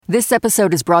This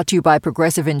episode is brought to you by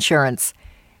Progressive Insurance.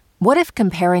 What if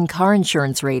comparing car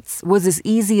insurance rates was as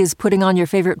easy as putting on your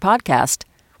favorite podcast?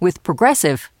 With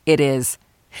Progressive, it is.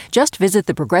 Just visit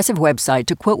the Progressive website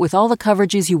to quote with all the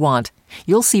coverages you want.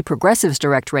 You'll see Progressive's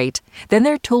direct rate. Then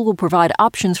their tool will provide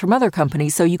options from other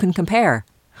companies so you can compare.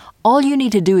 All you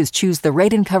need to do is choose the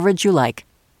rate and coverage you like.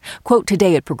 Quote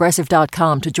today at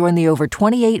Progressive.com to join the over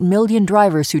 28 million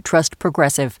drivers who trust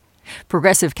Progressive.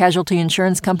 Progressive Casualty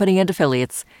Insurance Company and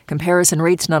Affiliates. Comparison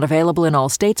rates not available in all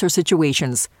states or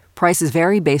situations. Prices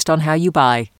vary based on how you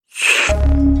buy.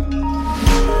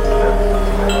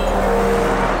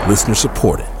 Listener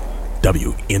supported.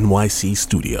 WNYC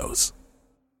Studios.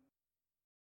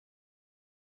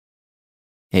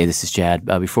 Hey, this is Chad.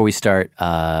 Before we start,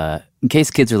 in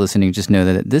case kids are listening, just know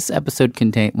that this episode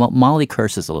contains... Well, Molly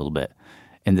curses a little bit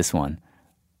in this one.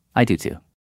 I do too.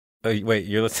 Wait,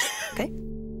 you're listening? Okay.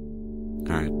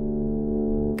 All right.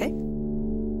 Okay.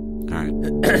 All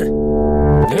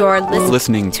right. You're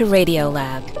Listening to Radio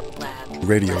Lab.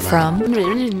 Radio Lab. From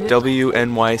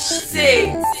WNYC.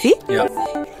 See? Yeah.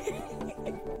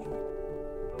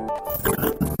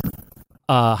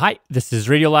 Hi, this is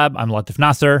Radiolab. I'm Latif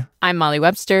Nasser. I'm Molly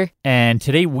Webster. And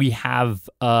today we have,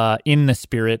 in the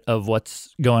spirit of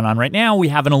what's going on right now, we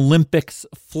have an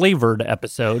Olympics-flavored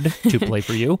episode to play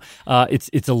for you.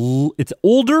 It's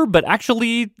older, but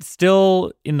actually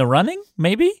still in the running,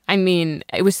 maybe? I mean,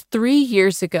 it was 3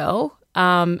 years ago.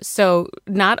 So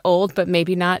not old, but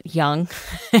maybe not young.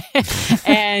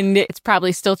 And it's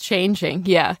probably still changing.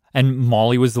 Yeah. And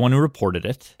Molly was the one who reported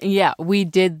it. Yeah. We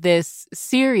did this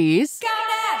series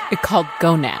called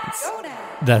Gonads.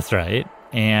 That's right.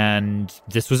 And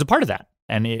this was a part of that.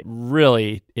 And it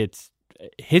really, it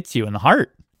hits you in the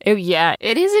heart. Oh, yeah.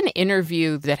 It is an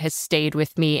interview that has stayed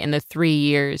with me in the 3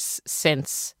 years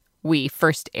since we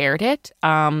first aired it.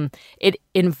 It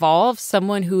involves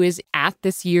someone who is at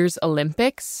this year's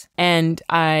Olympics, and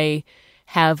I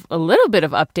have a little bit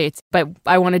of updates, but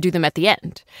I want to do them at the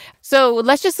end. So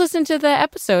let's just listen to the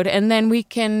episode, and then we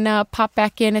can pop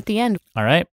back in at the end. All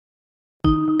right.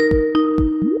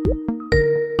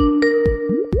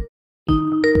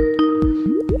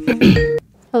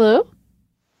 Hello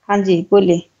हाँ जी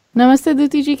बोलिए। नमस्ते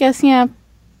दुती जी, कैसी हैं आप?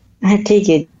 हाँ ठीक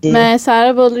है जी। मैं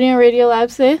सारा बोल रही हूँ रेडियो लैब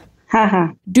से। हाँ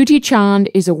हाँ। Dutee Chand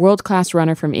is a world-class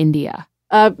runner from India.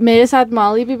 मेरे साथ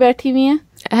मॉली भी बैठी हुई है।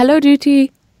 Hello, Dutee.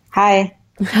 Hi.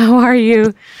 How are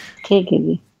you? ठीक है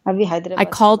जी। अभी Hyderabad. I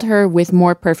called her with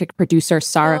more perfect producer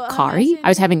Sara Kari. I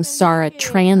was having Sara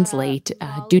translate.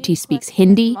 Dutee speaks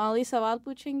Hindi. Molly सवाल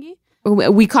पूछेंगी।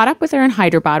 We caught up with her in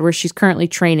Hyderabad, where she's currently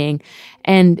training.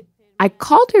 And I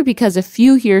called her because a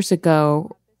few years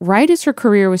ago, right as her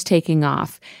career was taking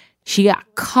off, she got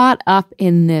caught up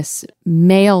in this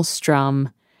maelstrom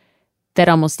that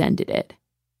almost ended it.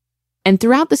 And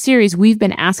throughout the series, we've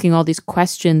been asking all these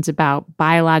questions about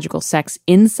biological sex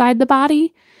inside the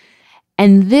body.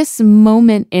 And this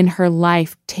moment in her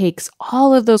life takes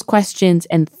all of those questions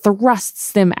and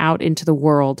thrusts them out into the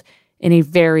world in a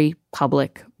very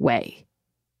public way.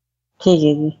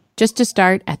 Just to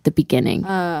start at the beginning.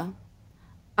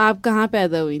 आप कहाँ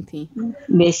पैदा हुई थी?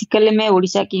 Basically मैं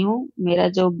उड़ीसा की हूँ। मेरा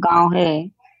जो गांव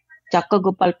है चक्का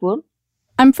Gopalpur.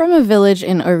 I'm from a village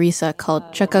in Orissa called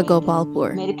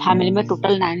Chakagopalpur. मेरी फैमिली में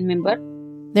total 9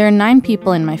 member. There are 9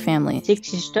 people in my family. 6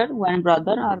 sisters, 1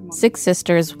 brother और 6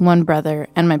 sisters, 1 brother,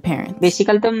 and my parents.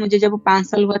 Basically तो मुझे जब 5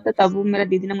 साल हुआ था तब मेरा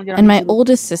दीदी ने मुझे। And my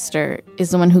oldest sister is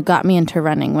the one who got me into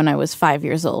running when I was 5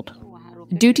 years old.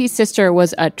 Dutee's sister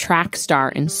was a track star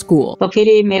in school. तो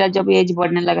फिर मेरा जब एज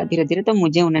बढ़ने लगा धीरे-धीरे तो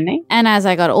मुझे उन्होंने। And as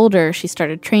I got older, she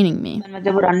started training me. मैं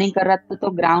जब रनिंग कर रहा था तो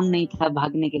ग्राउंड नहीं था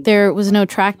भागने के लिए। There was no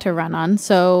track to run on,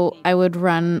 so I would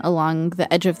run along the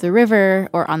edge of the river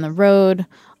or on the road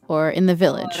or in the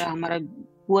village. और हमारा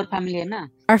poor family है ना।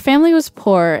 Our family was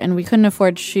poor and we couldn't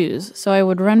afford shoes, so I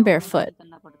would run barefoot.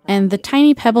 And the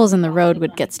tiny pebbles in the road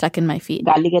would get stuck in my feet.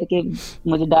 गाली करके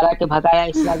मुझे डरा के भगाया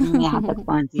इसलिए मैं यहाँ तक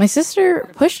पहुंची। My sister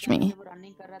pushed me.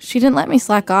 She didn't let me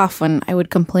slack off when I would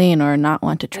complain or not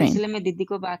want to train. इसलिए मैं दीदी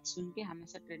को बात सुन के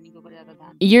हमेशा ट्रेनिंग के ऊपर ज्यादा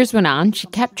ध्यान। Years went on. She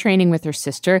kept training with her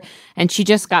sister, and she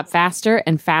just got faster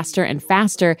and faster and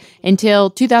faster until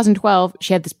 2012,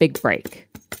 she had this big break.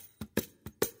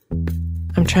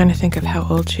 I'm trying to think of how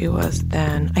old she was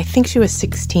then. I think she was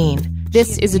 16.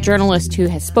 This is a journalist who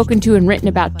has spoken to and written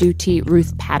about Dutee,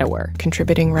 Ruth Padower.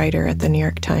 Contributing writer at the New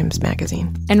York Times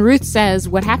Magazine. And Ruth says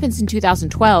what happens in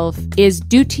 2012 is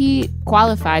Dutee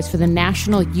qualifies for the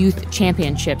National Youth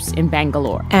Championships in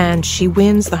Bangalore. And she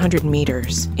wins the 100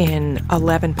 meters in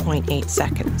 11.8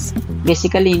 seconds.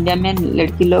 Basically, India में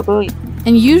लड़की लोगों को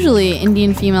And usually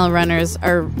Indian female runners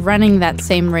are running that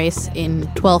same race in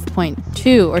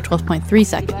 12.2 or 12.3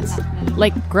 seconds.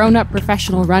 Like grown-up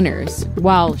professional runners,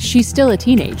 while she's still a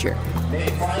teenager.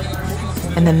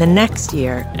 And then the next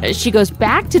year, She goes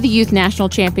back to the Youth National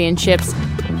Championships.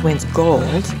 wins gold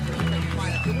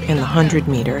in the 100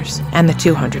 meters and the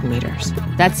 200 meters.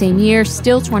 That same year,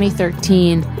 still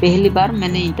 2013, पहली बार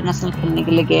मैंने international खेलने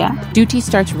के लिए गया Dutee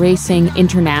starts racing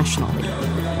internationally.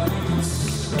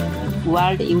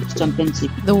 World youth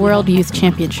championship The World Youth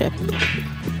Championship.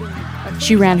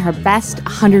 She ran her best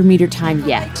 100-meter time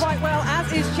yet, Quite well,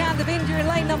 as is Chand of India in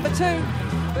lane number 2.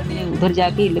 उधर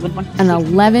जाके 11.6 an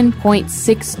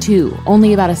 11.62,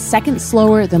 only about a second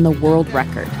slower than the world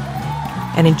record.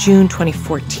 And in June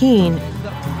 2014,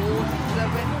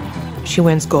 she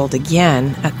wins gold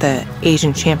again at the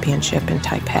Asian Championship in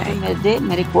Taipei.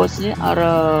 मेरे coach ने और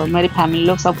मेरी family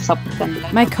लोग सब support करने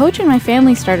लगे My coach and my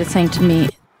family started saying to me,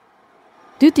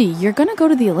 Dutee, you're going to go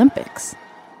to the Olympics.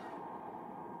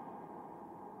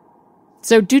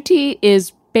 So Dutee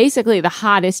is basically the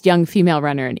hottest young female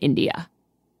runner in India.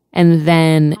 And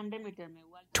then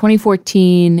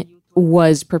 2014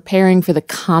 was preparing for the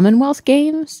Commonwealth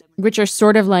Games, which are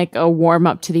sort of like a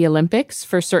warm-up to the Olympics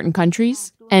for certain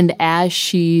countries. And as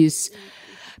she's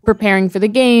preparing for the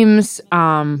games,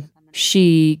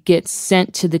 she gets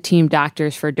sent to the team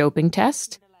doctors for a doping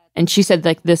test. And she said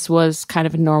like this was kind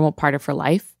of a normal part of her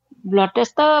life. Blood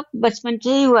test तो बचपन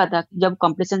से ही हुआ था जब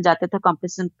competition जाते थे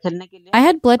competition खेलने के लिए I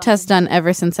had blood tests done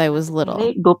ever since I was little.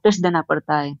 Dope test देना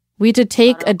पड़ता है We had to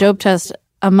take a dope test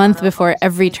a month before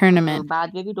every tournament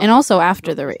and also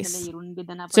after the race.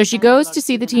 So she goes to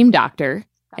see the team doctor,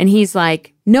 and he's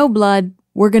like, no blood,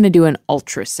 we're going to do an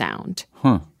ultrasound,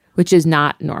 which is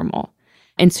not normal.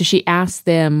 And so she asked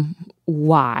them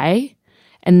why,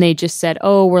 and they just said,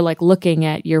 oh, we're like looking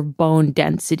at your bone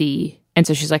density. And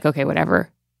so she's like, okay,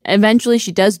 whatever. Eventually,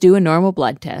 she does do a normal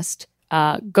blood test,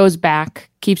 goes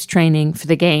back, keeps training for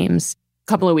the games.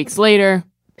 A couple of weeks later,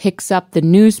 picks up the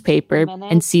newspaper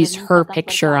and sees her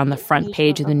picture on the front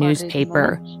page of the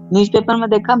newspaper. Newspaper में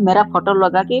देखा मेरा photo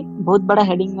लगा के बहुत बड़ा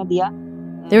heading में दिया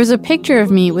There was a picture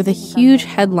of me with a huge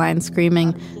headline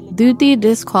screaming, Dutee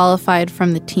disqualified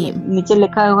from the team. नीचे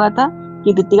लिखा हुआ था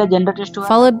कि दीदी का जेंडर टेस्ट हुआ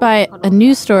Followed by a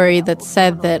news story that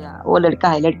said that वो लड़का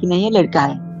है लड़की नहीं है लड़का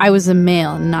है I was a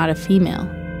male, not a female.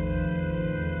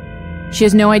 She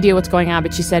has no idea what's going on,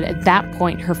 but she said at that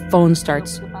point, her phone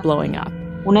starts blowing up.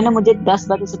 उन्होंने मुझे 10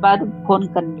 बजे से बाद फोन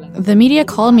करने लगा The media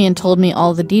called me and told me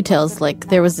all the details, like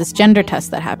there was this gender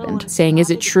test that happened. Saying, is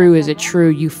it true,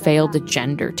 you failed the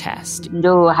gender test.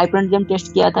 जो हाइपरएंड्रोजन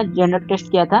test किया था जेंडर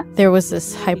टेस्ट किया था There was this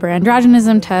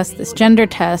hyperandrogenism test, this gender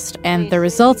test, and the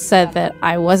results said that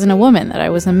I wasn't a woman, that I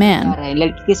was a man,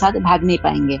 लड़की के साथ भाग नहीं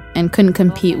पाएंगे and couldn't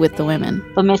compete with the women.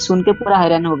 तो मैं सुन के पूरा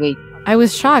हैरान हो गई I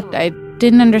was shocked. I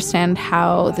didn't understand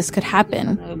how this could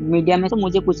happen. Media में तो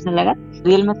मुझे पूछने लगा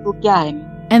रियल में तू क्या है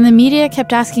And the media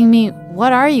kept asking me,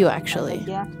 what are you actually?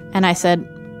 And I said,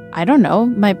 I don't know.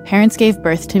 My parents gave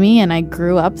birth to me and I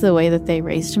grew up the way that they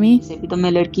raised me. तो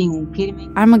मैं लड़की हूँ फिर मैं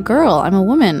I'm a girl, I'm a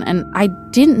woman, and I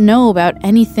didn't know about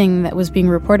anything that was being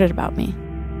reported about me.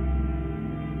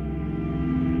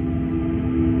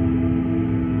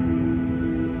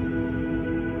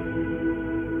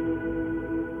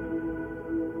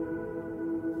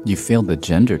 You failed the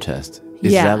gender test.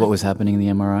 Is Yeah. that what was happening in the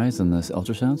MRIs and the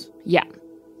ultrasounds? Yeah.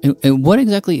 And what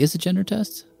exactly is a gender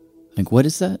test? Like, what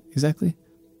is that exactly?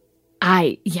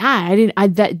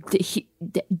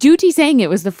 Dutee saying it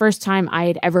was the first time I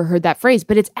had ever heard that phrase,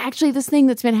 but it's actually this thing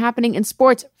that's been happening in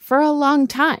sports for a long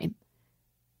time.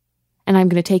 And I'm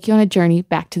going to take you on a journey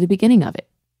back to the beginning of it.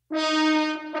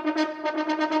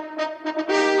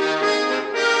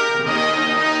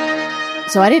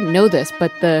 So I didn't know this, but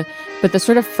the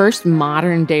sort of first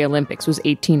modern day Olympics was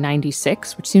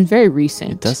 1896, which seems very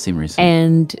recent. It does seem recent.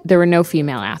 And there were no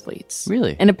female athletes.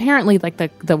 Really? And apparently, like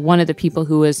the one of the people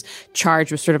who was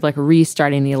charged with sort of like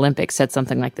restarting the Olympics said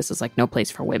something like this is like no place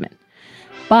for women.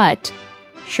 But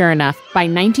sure enough, by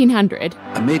 1900,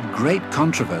 amid great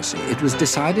controversy, it was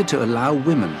decided to allow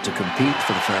women to compete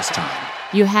for the first time.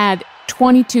 You had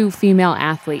 22 female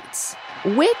athletes,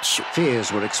 which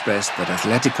fears were expressed that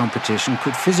athletic competition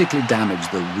could physically damage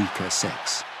the weaker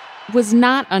sex. Was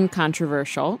not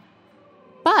uncontroversial,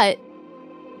 but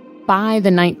by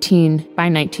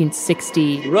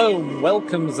 1960, Rome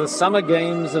welcomes the Summer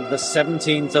Games of the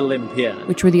 17th Olympia,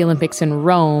 which were the Olympics in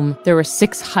Rome, there were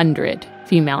 600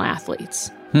 female athletes.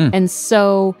 And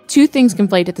so two things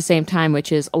conflate at the same time,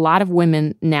 which is a lot of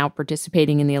women now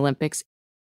participating in the Olympics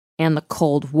and the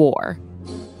Cold War.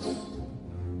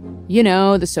 You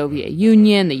know, the Soviet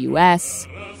Union, the US.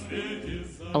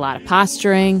 a lot of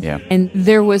posturing. Yeah. And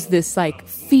there was this like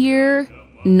fear,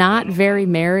 not very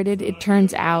merited. It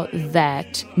turns out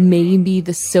that maybe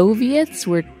the Soviets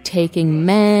were taking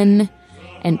men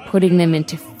and putting them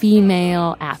into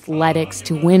female athletics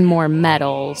to win more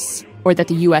medals, or that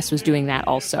the U.S. was doing that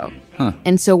also. Huh.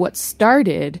 And so what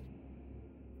started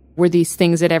were these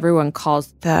things that everyone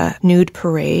calls the nude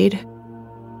parade.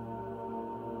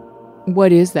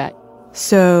 What is that?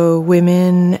 So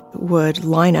women would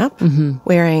line up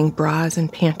wearing bras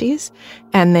and panties,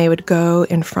 and they would go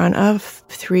in front of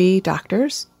 3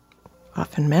 doctors,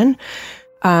 often men,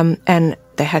 and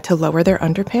they had to lower their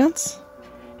underpants.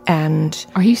 And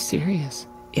are you serious?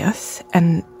 Yes.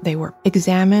 And they were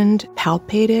examined,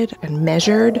 palpated, and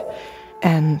measured.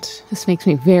 And this makes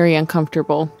me very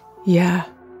uncomfortable. Yeah.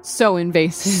 So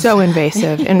invasive. So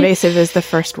invasive. Invasive is the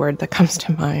first word that comes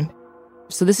to mind.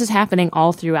 So this is happening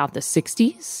all throughout the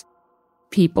 60s.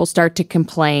 People start to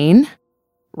complain,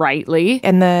 rightly.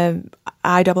 And the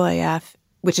IAAF,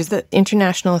 which is the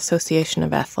International Association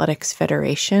of Athletics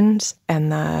Federations,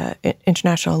 and the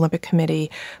International Olympic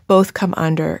Committee, both come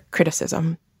under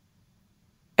criticism.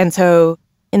 And so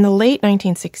in the late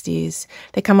 1960s,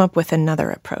 they come up with another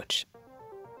approach.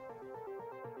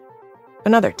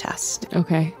 Another test.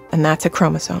 Okay. And that's a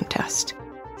chromosome test.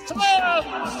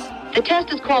 The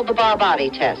test is called the bar body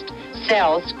test.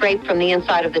 Cells scraped from the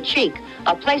inside of the cheek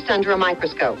are placed under a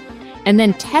microscope. And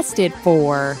then tested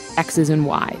for X's and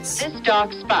Y's. This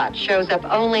dark spot shows up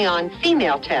only on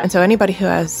female tests. And so anybody who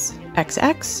has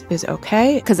XX is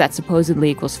okay. Because that supposedly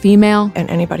equals female. And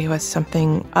anybody who has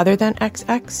something other than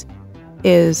XX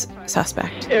is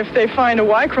suspect. If they find a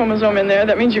Y chromosome in there,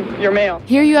 that means you're male.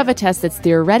 Here you have a test that's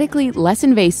theoretically less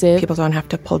invasive. People don't have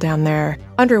to pull down their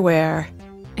underwear.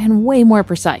 And way more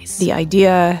precise. The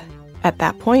idea at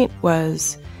that point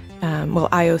was,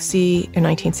 IOC in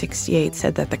 1968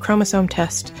 said that the chromosome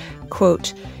test,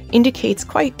 quote, indicates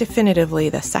quite definitively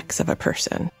the sex of a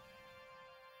person.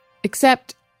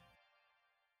 Except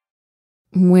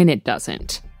when it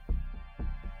doesn't.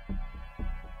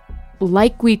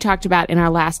 Like we talked about in our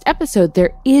last episode,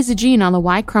 there is a gene on the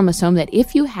Y chromosome that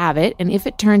if you have it and if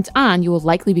it turns on, you will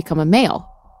likely become a male.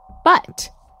 But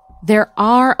there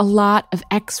are a lot of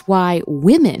XY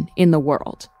women in the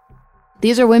world.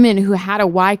 These are women who had a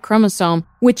Y chromosome,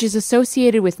 which is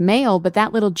associated with male, but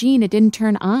that little gene, it didn't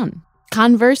turn on.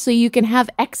 Conversely, you can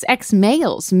have XX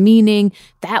males, meaning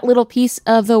that little piece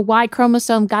of the Y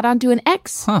chromosome got onto an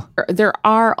X. Huh. There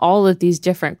are all of these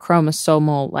different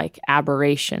chromosomal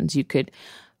aberrations. You could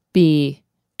be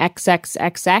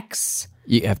XXXX.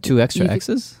 You have 2 extra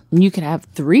X's? You could have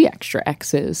 3 extra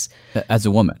X's. As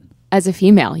a woman? As a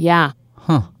female, yeah.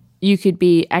 Huh. You could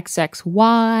be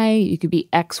XXY. You could be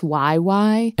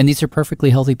XYY. And these are perfectly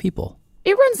healthy people.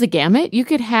 It runs the gamut. You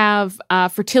could have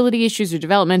fertility issues or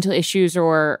developmental issues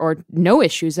or no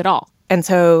issues at all. And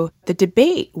so the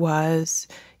debate was,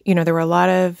 there were a lot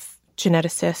of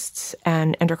geneticists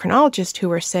and endocrinologists who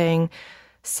were saying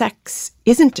sex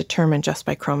isn't determined just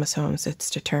by chromosomes. It's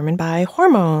determined by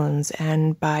hormones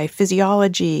and by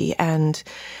physiology and,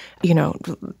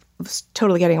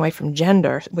 totally getting away from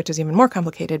gender, which is even more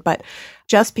complicated. But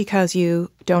just because you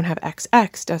don't have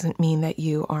XX doesn't mean that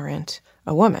you aren't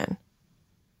a woman.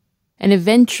 And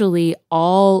eventually,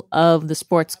 all of the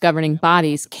sports governing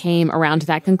bodies came around to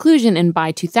that conclusion. And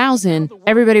by 2000,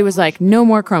 everybody was like, no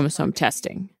more chromosome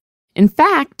testing. In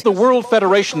fact, the World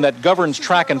Federation that governs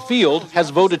track and field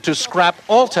has voted to scrap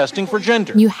all testing for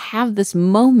gender. You have this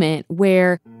moment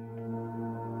where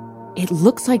it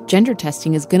looks like gender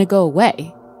testing is going to go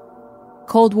away.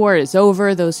 Cold War is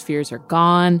over. Those fears are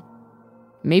gone.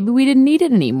 Maybe we didn't need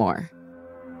it anymore.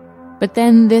 But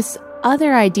then this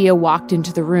other idea walked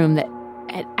into the room that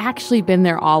had actually been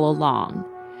there all along.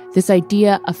 This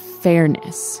idea of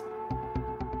fairness.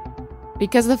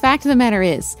 Because the fact of the matter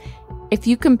is, if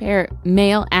you compare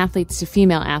male athletes to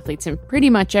female athletes in pretty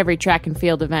much every track and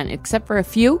field event, except for a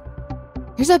few,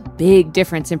 there's a big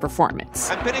difference in performance.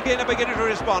 And Pinnigan beginning to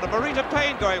respond. Marita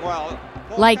Payne going well.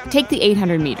 Like, take the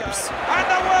 800 meters. And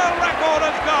the world record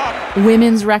has gone.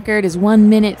 Women's record is 1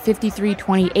 minute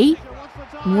 53:28.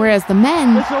 Whereas the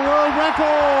men... It's a world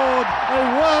record! A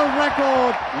world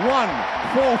record!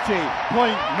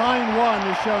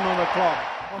 1:40.91 is shown on the clock.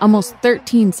 Almost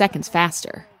 13 seconds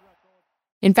faster.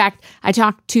 In fact, I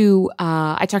talked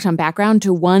on Background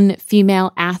to one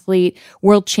female athlete,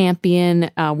 world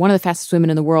champion, one of the fastest women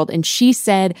in the world, and she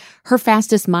said her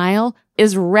fastest mile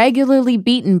is regularly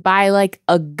beaten by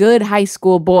a good high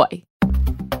school boy.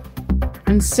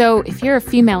 And so if you're a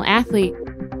female athlete,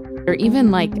 or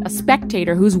even a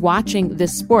spectator who's watching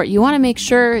this sport, you want to make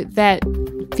sure that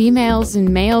females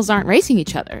and males aren't racing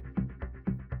each other.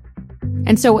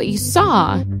 And so what you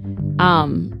saw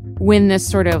when this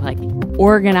sort of like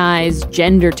organized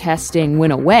gender testing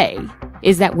went away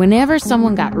is that whenever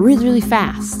someone got really, really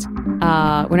fast,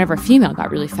 whenever a female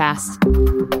got really fast,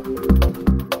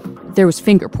 there was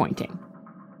finger pointing.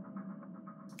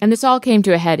 And this all came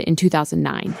to a head in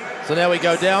 2009. So now we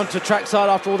go down to trackside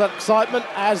after all that excitement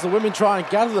as the women try and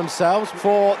gather themselves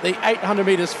for the 800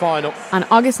 metres final. On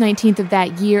August 19th of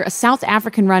that year, a South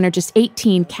African runner, just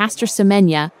 18, Caster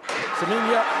Semenya,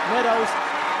 Meadows,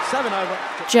 7 over.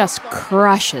 just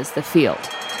crushes the field.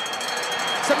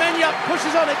 Semenya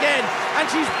pushes on again, and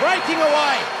she's breaking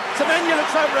away. Semenya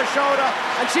looks over her shoulder,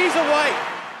 and she's away.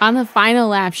 On the final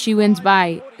lap, she wins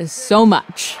by so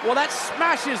much. Well, that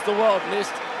smashes the world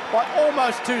list by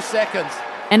almost 2 seconds.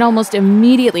 And almost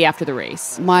immediately after the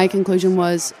race, my conclusion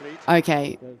was,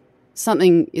 okay,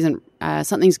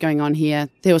 something's going on here.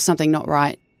 There was something not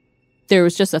right. There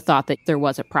was just a thought that there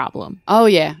was a problem. Oh,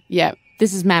 yeah.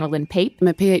 This is Madeline Pape. I'm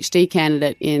a PhD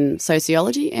candidate in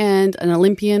sociology and an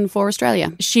Olympian for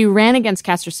Australia. She ran against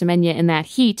Caster Semenya in that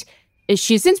heat.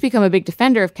 She's since become a big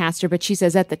defender of Caster, but she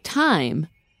says at the time,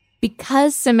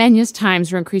 because Semenya's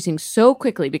times were increasing so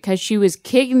quickly, because she was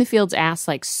kicking the field's ass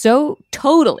like so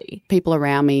totally. People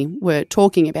around me were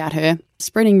talking about her,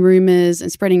 spreading rumors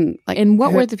and spreading like. And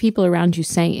what were the people around you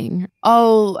saying?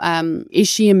 Oh, is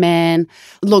she a man?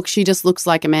 Look, she just looks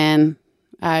like a man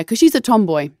because she's a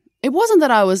tomboy. It wasn't that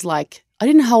I was like, I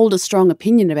didn't hold a strong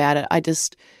opinion about it. I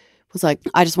just was like,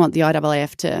 I just want the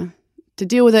IAAF to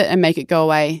deal with it and make it go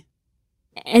away.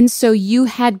 And so you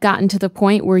had gotten to the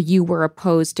point where you were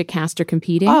opposed to Caster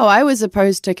competing? Oh, I was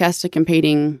opposed to Caster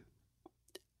competing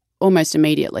almost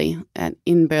immediately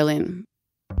in Berlin.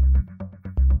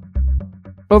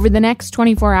 Over the next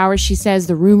 24 hours, she says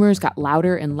the rumors got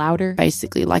louder and louder.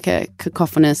 Basically like a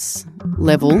cacophonous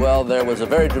level. Well, there was a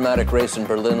very dramatic race in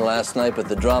Berlin last night, but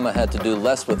the drama had to do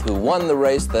less with who won the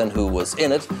race than who was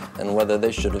in it and whether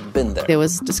they should have been there. There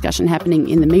was discussion happening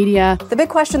in the media. The big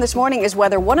question this morning is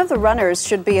whether one of the runners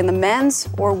should be in the men's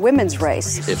or women's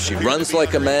race. If she runs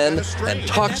like a man and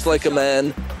talks like a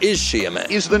man, is she a man?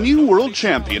 Is the new world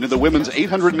champion in the women's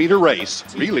 800-meter race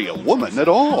really a woman at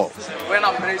all?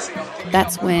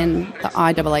 That's when the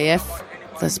IAAF,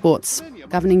 the sports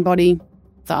governing body,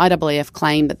 the IAAF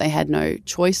claimed that they had no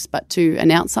choice but to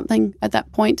announce something at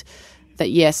that point, that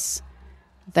yes,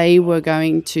 they were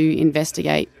going to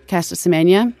investigate Caster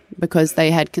Semenya because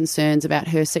they had concerns about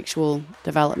her sexual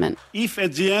development. If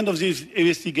at the end of this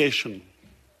investigation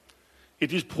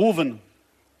it is proven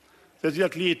that the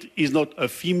athlete is not a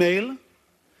female,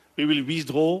 we will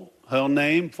withdraw her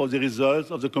name for the results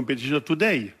of the competition of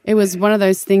today. It was one of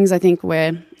those things, I think,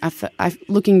 where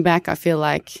looking back, I feel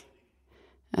like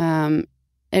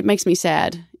it makes me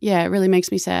sad. Yeah, it really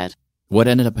makes me sad. What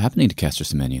ended up happening to Caster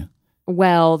Semenya?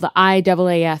 Well, the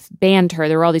IAAF banned her.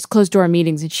 There were all these closed-door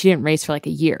meetings, and she didn't race for like a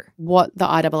year. What the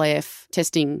IAAF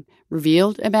testing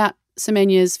revealed about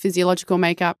Semenya's physiological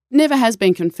makeup never has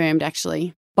been confirmed,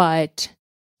 actually. But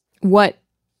what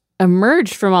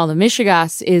emerged from all the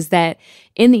mishigas is that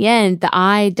in the end, the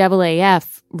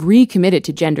IAAF recommitted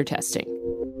to gender testing.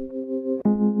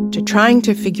 To trying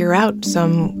to figure out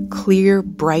some clear,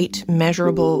 bright,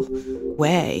 measurable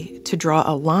way to draw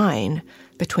a line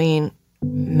between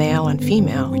male and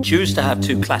female. We choose to have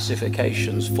two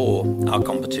classifications for our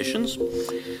competitions,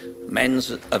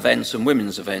 men's events and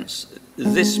women's events.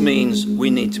 This means we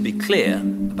need to be clear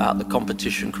about the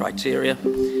competition criteria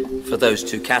for those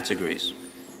two categories.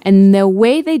 And the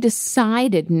way they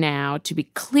decided now to be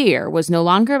clear was no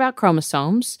longer about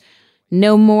chromosomes,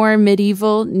 no more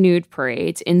medieval nude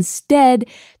parades. Instead,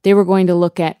 they were going to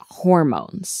look at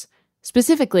hormones,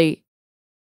 specifically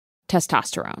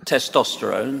testosterone.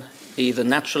 Testosterone, either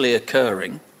naturally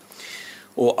occurring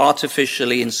or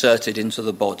artificially inserted into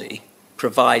the body,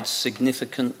 provides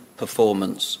significant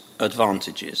performance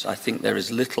advantages. I think there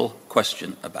is little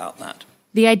question about that.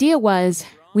 The idea was,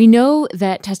 we know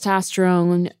that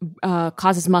testosterone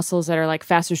causes muscles that are like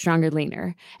faster, stronger,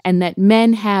 leaner, and that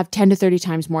men have 10 to 30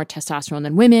 times more testosterone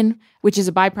than women, which is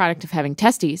a byproduct of having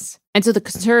testes. And so the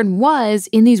concern was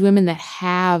in these women that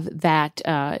have that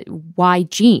Y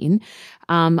gene,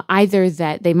 either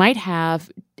that they might have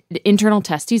internal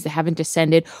testes that haven't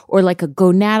descended, or like a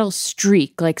gonadal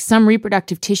streak, like some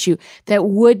reproductive tissue that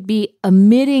would be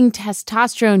emitting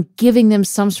testosterone, giving them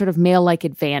some sort of male-like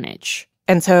advantage.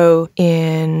 And so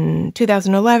in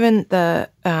 2011, the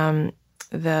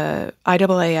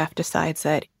IAAF decides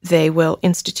that they will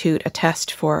institute a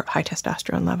test for high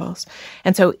testosterone levels.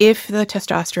 And so if the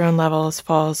testosterone levels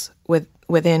falls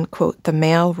within, quote, the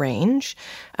male range,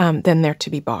 then they're to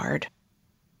be barred.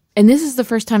 And this is the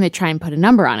first time they try and put a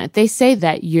number on it. They say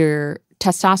that your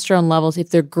testosterone levels,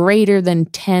 if they're greater than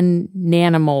 10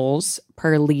 nanomoles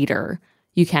per liter,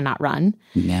 you cannot run.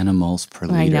 Nanomoles per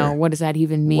liter. I know. What does that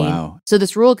even mean? Wow. So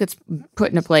this rule gets put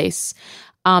into place.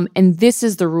 And this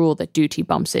is the rule that Dutee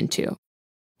bumps into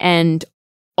and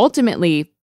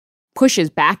ultimately pushes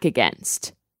back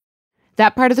against.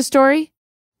 That part of the story,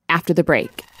 after the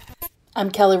break. I'm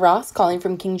Kelly Ross, calling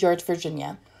from King George,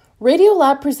 Virginia.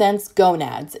 Radiolab Presents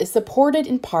Gonads is supported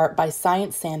in part by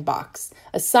Science Sandbox,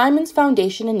 a Simons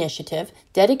Foundation initiative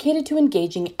dedicated to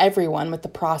engaging everyone with the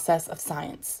process of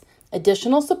science.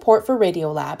 Additional support for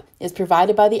Radiolab is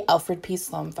provided by the Alfred P.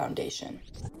 Sloan Foundation.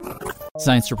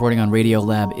 Science reporting on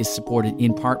Radiolab is supported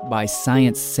in part by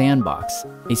Science Sandbox,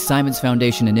 a Simons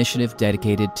Foundation initiative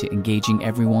dedicated to engaging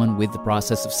everyone with the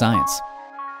process of science.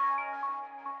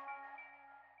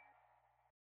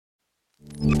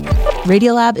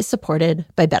 Radiolab is supported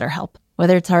by BetterHelp.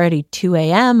 Whether it's already 2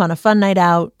 a.m. on a fun night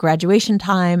out, graduation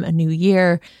time, a new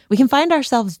year, we can find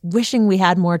ourselves wishing we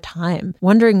had more time,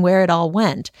 wondering where it all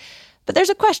went. But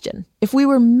there's a question. If we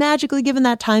were magically given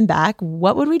that time back,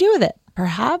 what would we do with it?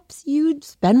 Perhaps you'd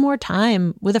spend more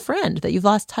time with a friend that you've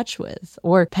lost touch with,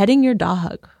 or petting your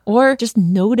dog, or just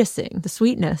noticing the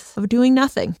sweetness of doing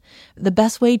nothing. The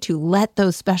best way to let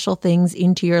those special things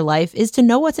into your life is to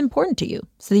know what's important to you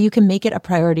so that you can make it a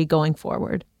priority going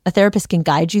forward. A therapist can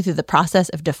guide you through the process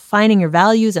of defining your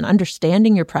values and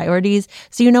understanding your priorities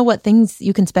so you know what things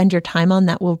you can spend your time on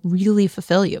that will really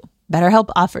fulfill you. BetterHelp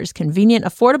offers convenient,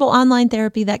 affordable online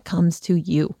therapy that comes to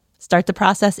you. Start the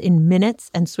process in minutes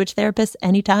and switch therapists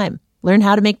anytime. Learn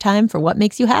how to make time for what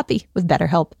makes you happy with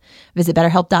BetterHelp. Visit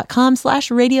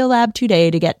BetterHelp.com/Radiolab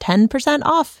today to get 10%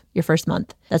 off your first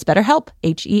month. That's BetterHelp,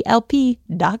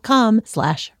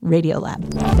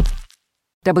 HELP.com/Radiolab.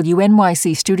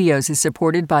 WNYC Studios is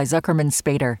supported by Zuckerman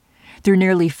Spader. Through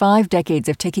nearly 5 decades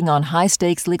of taking on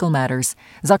high-stakes legal matters,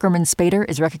 Zuckerman Spader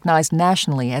is recognized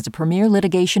nationally as a premier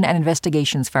litigation and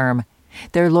investigations firm.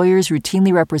 Their lawyers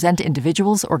routinely represent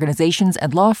individuals, organizations,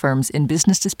 and law firms in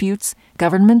business disputes,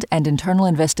 government and internal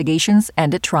investigations,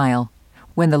 and at trial.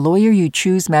 When the lawyer you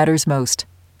choose matters most.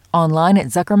 Online at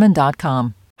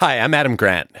Zuckerman.com. Hi, I'm Adam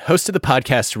Grant, host of the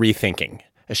podcast Rethinking,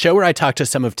 a show where I talk to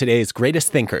some of today's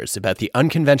greatest thinkers about the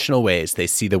unconventional ways they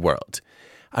see the world.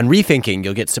 On Rethinking,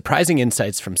 you'll get surprising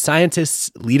insights from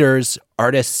scientists, leaders,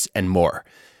 artists, and more.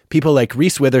 People like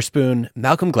Reese Witherspoon,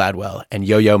 Malcolm Gladwell, and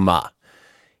Yo-Yo Ma.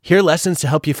 Hear lessons to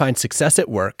help you find success at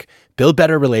work, build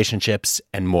better relationships,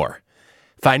 and more.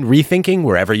 Find Rethinking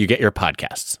wherever you get your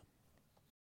podcasts.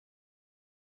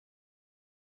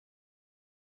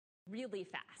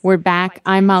 We're back.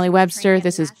 I'm Molly Webster.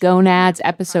 This is Gonads,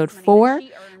 episode 4,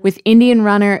 with Indian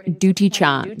runner Dutee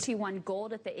Chand.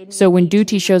 So when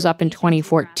Dutee shows up in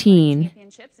 2014,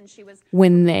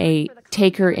 when they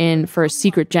take her in for a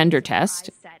secret gender test,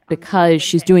 because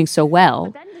she's doing so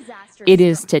well, it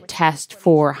is to test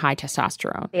for high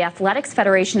testosterone. The Athletics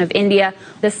Federation of India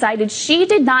decided she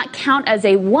did not count as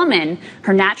a woman.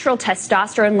 Her natural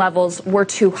testosterone levels were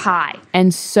too high.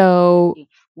 And so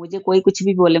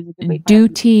Dutee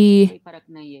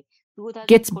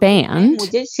gets banned.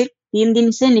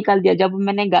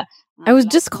 I was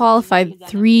disqualified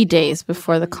 3 days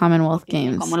before the Commonwealth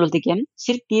Games.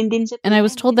 And I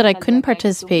was told that I couldn't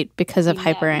participate because of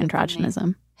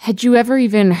hyperandrogenism. Had you ever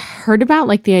even heard about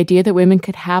the idea that women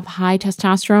could have high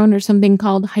testosterone or something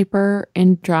called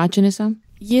hyperandrogenism?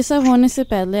 ये सब होने से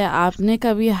पहले आपने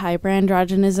कभी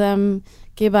hyperandrogenism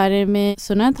के बारे में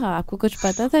सुना था? आपको कुछ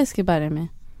पता था इसके बारे में?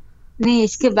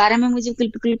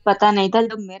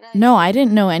 No, I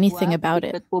didn't know anything about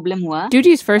it.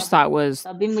 Dutee's first thought was,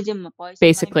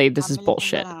 basically, this is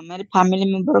bullshit.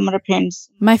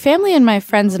 My family and my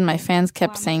friends and my fans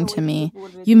kept saying to me,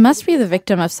 you must be the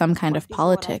victim of some kind of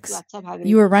politics.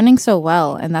 You were running so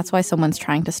well, and that's why someone's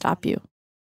trying to stop you.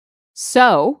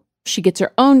 So she gets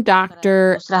her own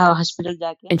doctor,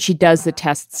 and she does the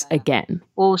tests again.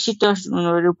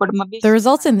 The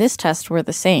results in this test were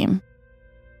the same.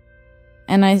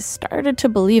 And I started to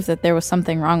believe that there was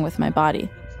something wrong with my body.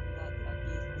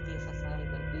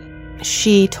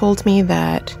 She told me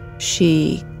that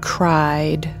she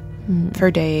cried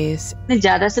for days. I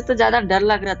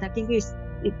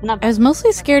was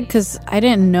mostly scared because I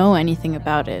didn't know anything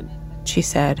about it. She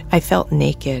said, I felt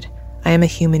naked. I am a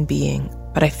human being,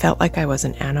 but I felt like I was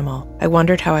an animal. I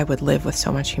wondered how I would live with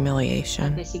so much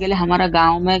humiliation.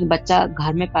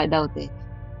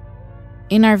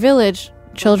 In our village,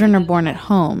 children are born at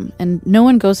home, and no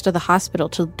one goes to the hospital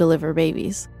to deliver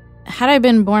babies. Had I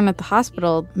been born at the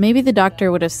hospital, maybe the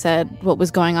doctor would have said what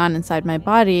was going on inside my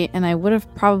body, and I would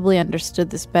have probably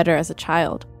understood this better as a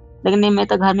child.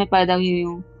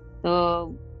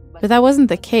 But that wasn't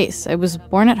the case. I was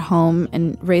born at home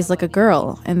and raised like a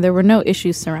girl, and there were no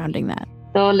issues surrounding that.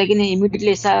 And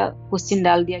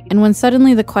when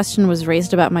suddenly the question was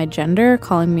raised about my gender,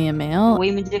 calling me a male,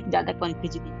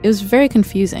 it was very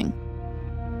confusing.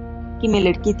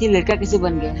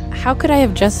 How could I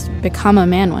have just become a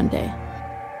man one day?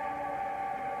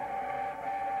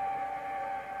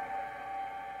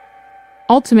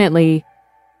 Ultimately,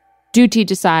 Dutee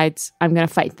decides, I'm going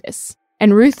to fight this.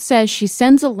 And Ruth says she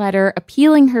sends a letter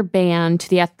appealing her ban to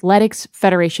the Athletics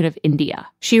Federation of India.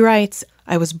 She writes,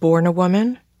 I was born a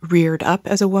woman, reared up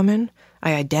as a woman,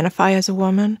 I identify as a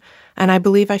woman, and I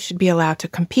believe I should be allowed to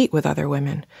compete with other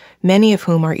women, many of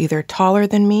whom are either taller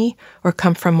than me or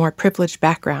come from more privileged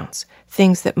backgrounds,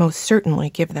 things that most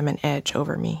certainly give them an edge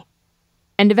over me.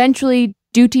 And eventually,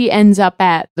 Dutee ends up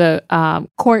at the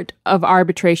Court of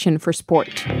Arbitration for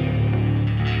Sport.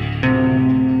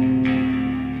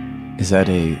 Is that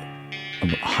a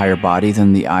higher body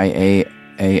than the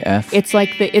IAAF? It's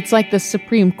like the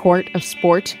Supreme Court of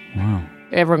Sport. Wow.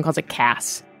 Everyone calls it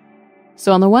CAS.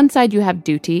 So on the one side, you have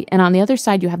Dutee, and on the other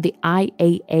side, you have the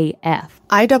IAAF.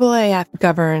 IAAF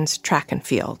governs track and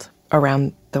field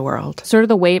around the world. Sort of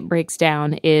the way it breaks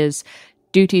down is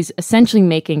Dutee's essentially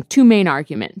making two main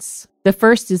arguments. The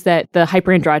first is that the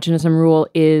hyperandrogenism rule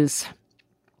is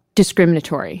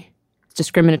discriminatory. It's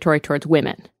discriminatory towards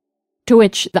women. To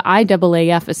which the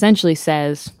IAAF essentially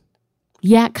says,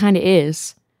 yeah, it kind of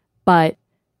is, but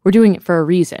we're doing it for a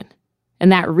reason.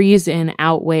 And that reason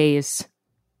outweighs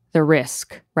the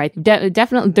risk, right? There's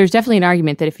definitely an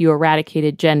argument that if you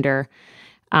eradicated gender,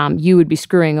 you would be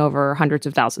screwing over hundreds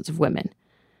of thousands of women.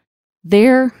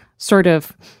 Their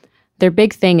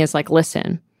big thing is like,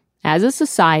 listen, as a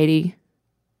society,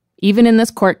 even in this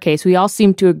court case, we all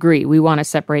seem to agree we want to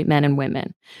separate men and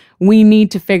women. We need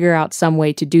to figure out some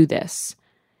way to do this.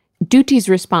 Dutee's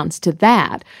response to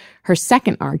that, her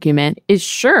second argument, is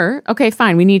sure, okay,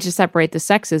 fine, we need to separate the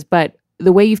sexes, but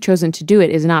the way you've chosen to do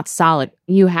it is not solid.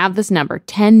 You have this number,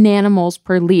 10 nanomoles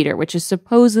per liter, which is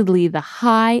supposedly the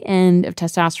high end of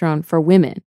testosterone for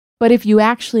women. But if you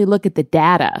actually look at the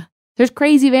data, there's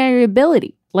crazy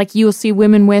variability. Like you'll see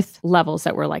women with levels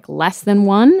that were like less than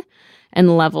 1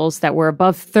 and levels that were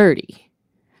above 30,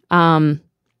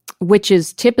 which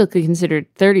is typically considered,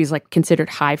 30 is like considered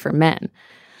high for men.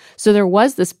 So there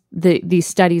was these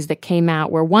studies that came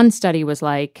out where one study was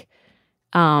like,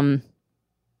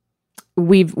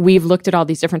 we've looked at all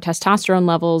these different testosterone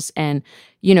levels, and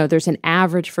there's an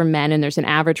average for men and there's an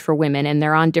average for women, and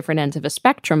they're on different ends of a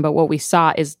spectrum. But what we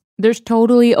saw is there's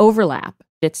totally overlap.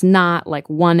 It's not like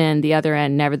one end, the other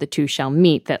end, never the two shall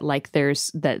meet. That like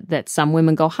there's that some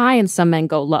women go high and some men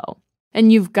go low.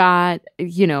 And you've got,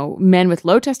 men with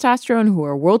low testosterone who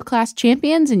are world-class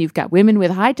champions, and you've got women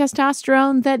with high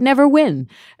testosterone that never win.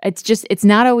 It's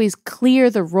not always clear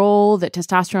the role that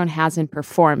testosterone has in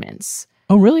performance.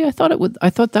 Oh, really? I thought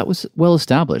that was well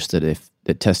established that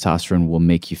that testosterone will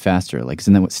make you faster. Like,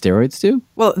 isn't that what steroids do?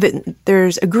 Well,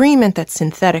 there's agreement that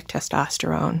synthetic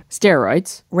testosterone,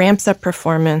 steroids, ramps up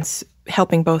performance,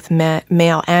 helping both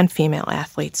male and female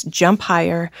athletes jump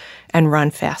higher and run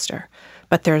faster.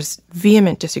 But there's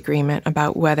vehement disagreement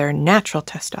about whether natural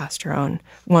testosterone,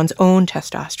 one's own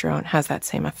testosterone, has that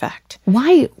same effect.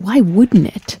 Why wouldn't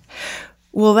it?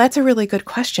 Well, that's a really good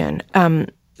question.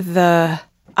 The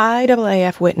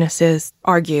IAAF witnesses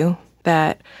argue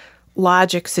that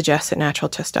logic suggests that natural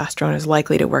testosterone is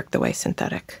likely to work the way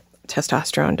synthetic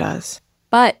testosterone does.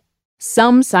 But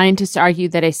some scientists argue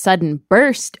that a sudden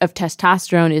burst of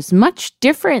testosterone is much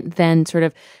different than sort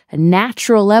of a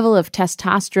natural level of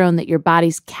testosterone that your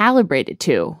body's calibrated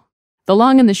to. The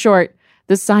long and the short,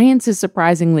 the science is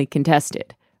surprisingly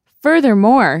contested.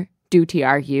 Furthermore, Dutee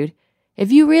argued,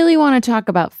 if you really want to talk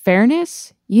about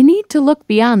fairness, you need to look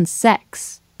beyond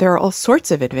sex. There are all sorts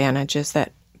of advantages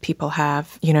that people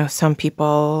have. Some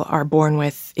people are born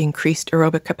with increased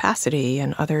aerobic capacity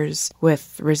and others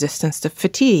with resistance to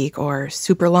fatigue or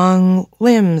super long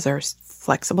limbs or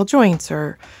flexible joints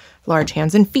or large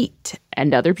hands and feet.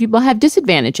 And other people have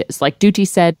disadvantages. Like Dutee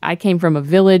said, I came from a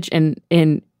village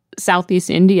in Southeast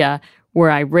India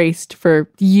where I raced for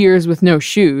years with no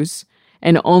shoes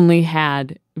and only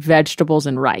had vegetables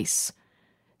and rice.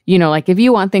 Like if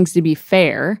you want things to be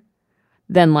fair,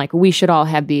 then like we should all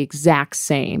have the exact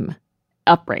same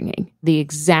upbringing, the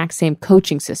exact same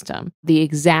coaching system, the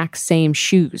exact same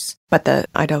shoes. But the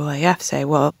IAAF say,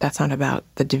 well, that's not about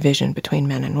the division between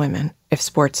men and women. If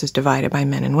sports is divided by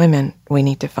men and women, we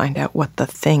need to find out what the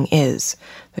thing is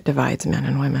that divides men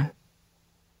and women.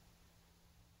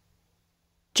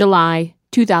 July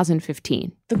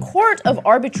 2015. The Court of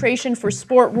Arbitration for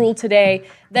Sport ruled today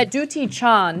that Dutee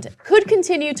Chand could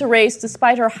continue to race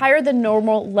despite her higher than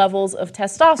normal levels of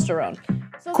testosterone.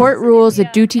 Court rules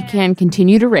that Dutee can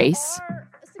continue to race,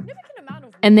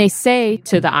 and they say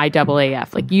to the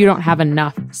IAAF, like, you don't have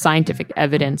enough scientific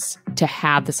evidence to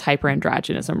have this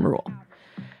hyperandrogenism rule.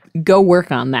 Go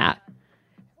work on that.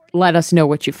 Let us know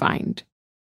what you find.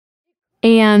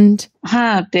 And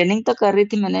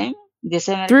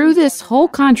through this whole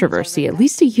controversy, at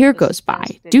least a year goes by.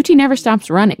 Dutee never stops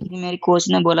running.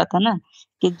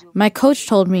 My coach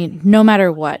told me, no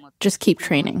matter what, just keep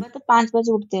training.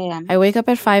 I wake up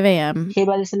at 5 a.m.,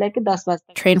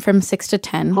 train from 6 to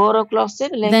 10.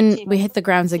 Then we hit the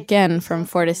grounds again from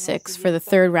 4 to 6 for the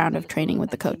third round of training with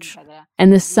the coach.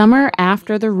 And the summer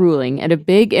after the ruling, at a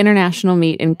big international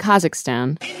meet in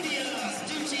Kazakhstan,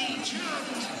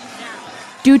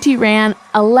 Dutee ran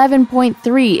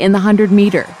 11.3 in the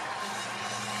 100-meter,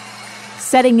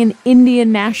 setting an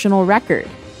Indian national record.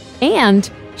 And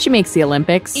she makes the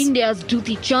Olympics. India's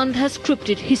Dutee Chand has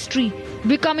scripted history,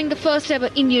 becoming the first ever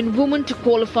Indian woman to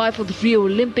qualify for the Rio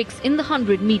Olympics in the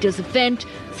 100 meters event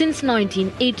since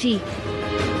 1980.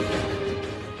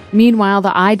 Meanwhile, the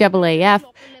IAAF,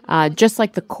 just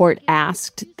like the court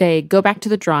asked, they go back to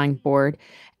the drawing board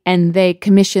and they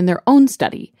commission their own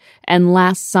study. And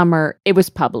last summer, it was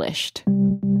published.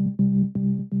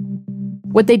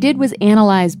 What they did was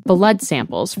analyze blood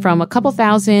samples from a couple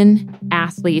thousand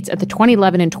athletes at the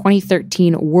 2011 and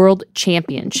 2013 World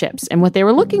Championships. And what they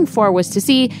were looking for was to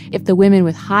see if the women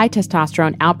with high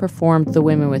testosterone outperformed the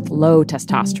women with low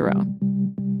testosterone.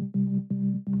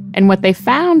 And what they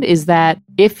found is that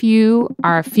if you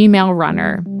are a female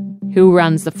runner who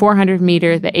runs the 400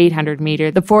 meter, the 800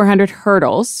 meter, the 400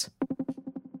 hurdles,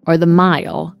 or the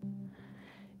mile,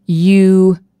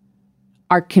 you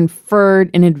are conferred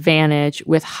an advantage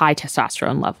with high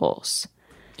testosterone levels.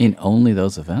 In only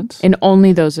those events? In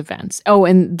only those events. Oh,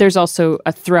 and there's also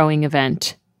a throwing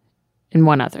event and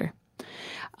one other.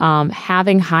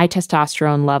 Having high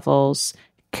testosterone levels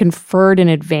conferred an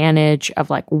advantage of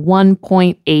like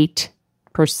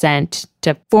 1.8%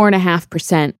 to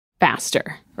 4.5%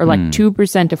 faster, or like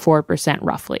 2% to 4%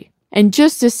 roughly. And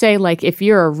just to say, like, if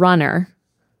you're a runner,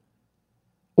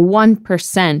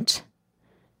 1%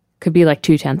 could be like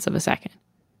 0.2 of a second,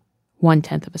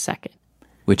 1/10 of a second,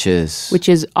 which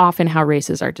is often how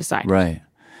races are decided. Right.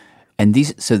 And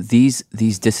these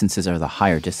distances are the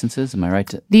higher distances. Am I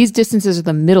right? These distances are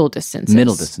the middle distances.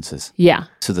 Middle distances. Yeah.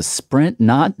 So the sprint,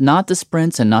 not the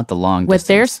sprints and not the long distance. What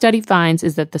their study finds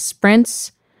is that the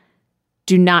sprints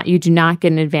you do not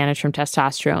get an advantage from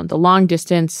testosterone. The long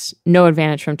distance, no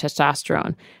advantage from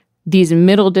testosterone. These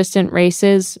middle distant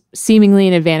races, seemingly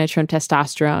an advantage from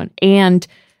testosterone, and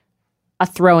a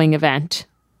throwing event.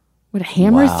 What, a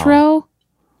hammer throw?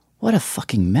 What a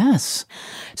fucking mess.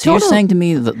 So you're saying to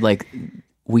me that, like,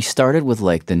 we started with,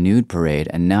 like, the nude parade,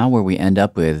 and now where we end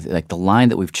up with, like, the line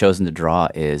that we've chosen to draw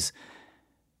is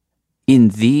in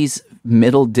these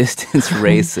middle distance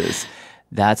races,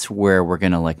 that's where we're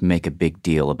going to, like, make a big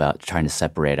deal about trying to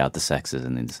separate out the sexes.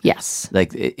 And yes.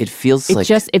 Like, it feels like...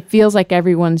 It feels like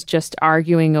everyone's just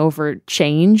arguing over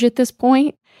change at this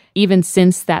point. Even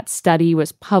since that study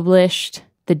was published,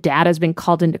 the data has been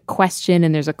called into question,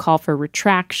 and there's a call for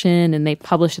retraction, and they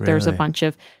published that there's a bunch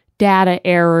of data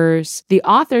errors. The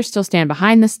authors still stand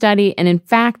behind the study, and in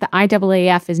fact, the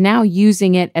IAAF is now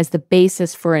using it as the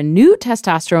basis for a new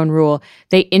testosterone rule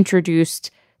they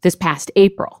introduced this past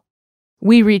April.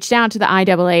 We reached out to the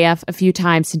IAAF a few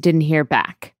times and didn't hear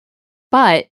back.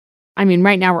 But, I mean,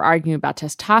 right now we're arguing about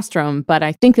testosterone, but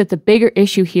I think that the bigger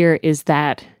issue here is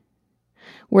that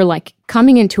we're like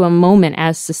coming into a moment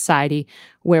as society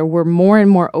where we're more and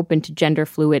more open to gender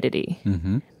fluidity.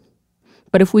 Mm-hmm.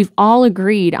 But if we've all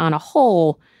agreed on a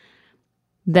whole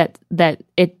that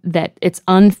it's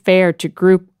unfair to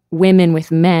group women with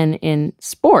men in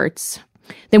sports,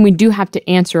 then we do have to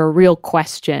answer a real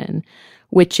question,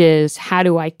 which is, how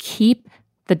do I keep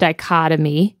the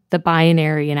dichotomy, the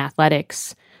binary in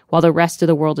athletics, while the rest of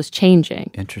the world is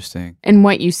changing? Interesting. And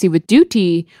what you see with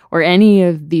Dutee or any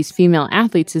of these female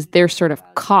athletes is they're sort of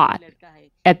caught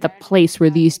at the place where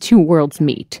these two worlds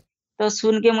meet, which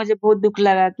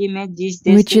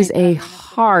is a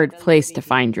hard place to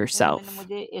find yourself.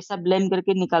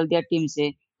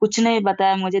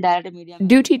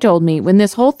 Dutee told me when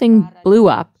this whole thing blew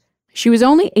up, she was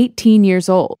only 18 years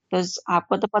old. I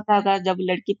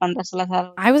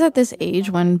was at this age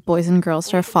when boys and girls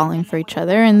start falling for each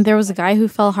other, and there was a guy who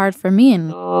fell hard for me,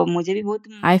 and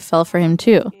I fell for him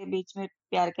too.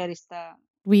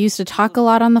 We used to talk a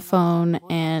lot on the phone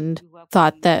and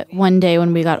thought that one day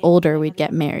when we got older, we'd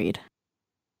get married.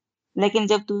 But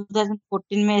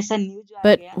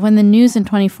when the news in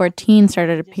 2014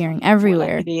 started appearing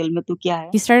everywhere,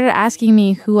 he started asking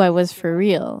me who I was for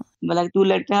real.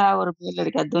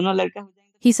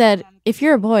 He said, if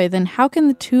you're a boy, then how can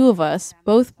the two of us,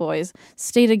 both boys,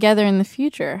 stay together in the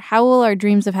future? How will our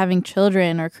dreams of having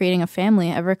children or creating a family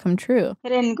ever come true?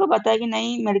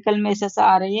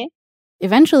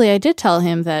 Eventually, I did tell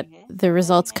him that the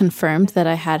results confirmed that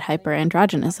I had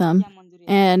hyperandrogenism.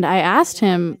 And I asked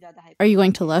him, are you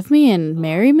going to love me and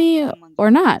marry me or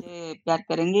not?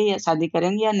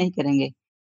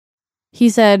 He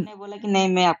said,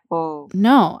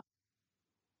 no,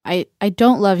 I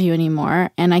don't love you anymore,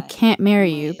 and I can't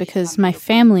marry you because my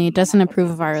family doesn't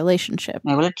approve of our relationship.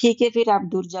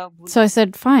 So I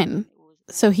said, fine.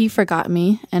 So he forgot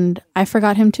me, and I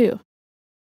forgot him too.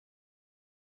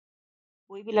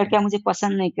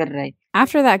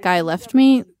 After that guy left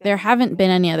me, there haven't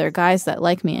been any other guys that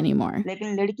like me anymore.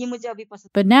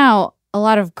 But now, a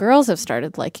lot of girls have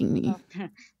started liking me,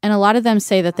 and a lot of them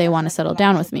say that they want to settle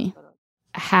down with me.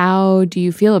 How do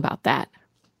you feel about that?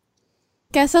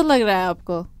 कैसा लग रहा है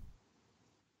आपको?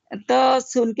 तो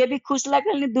सुन के भी खुश लग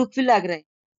रहा है, दुख भी लग रहा है.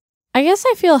 I guess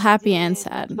I feel happy and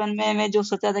sad.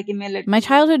 My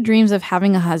childhood dreams of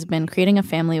having a husband, creating a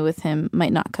family with him,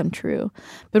 might not come true.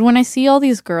 But when I see all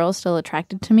these girls still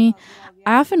attracted to me,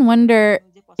 I often wonder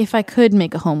if I could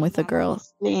make a home with a girl.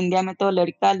 In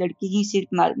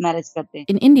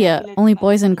India, only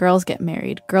boys and girls get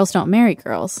married. Girls don't marry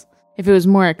girls. If it was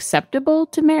more acceptable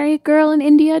to marry a girl in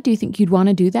India, do you think you'd want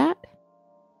to do that?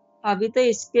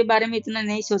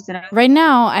 Right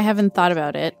now, I haven't thought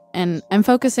about it, and I'm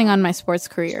focusing on my sports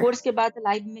career.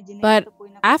 But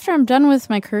after I'm done with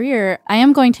my career, I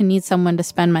am going to need someone to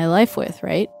spend my life with,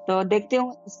 right? So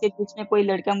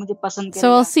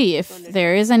I'll see. If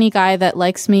there is any guy that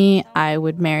likes me, I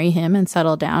would marry him and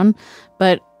settle down.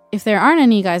 But if there aren't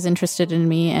any guys interested in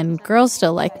me and girls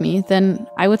still like me, then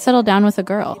I would settle down with a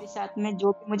girl.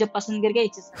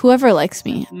 Whoever likes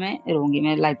me,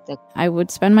 I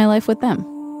would spend my life with them.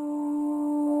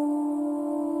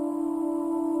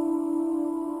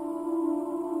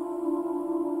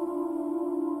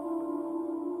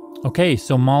 Okay,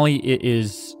 so Molly, it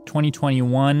is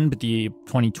 2021, but the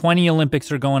 2020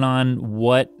 Olympics are going on.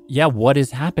 What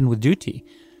has happened with Dutee?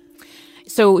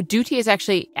 So Dutee is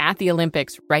actually at the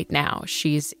Olympics right now.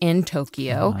 She's in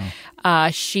Tokyo. Wow.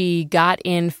 She got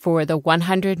in for the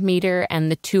 100 meter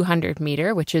and the 200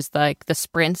 meter, which is like the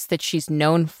sprints that she's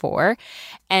known for.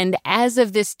 And as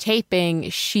of this taping,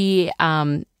 she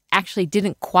actually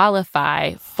didn't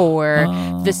qualify for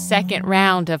the second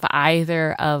round of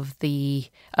either of the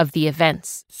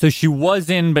events. So she was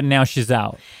in, but now she's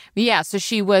out. Yeah, so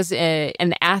she was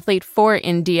an athlete for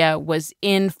India, was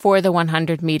in for the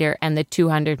 100 meter and the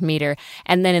 200 meter.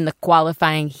 And then in the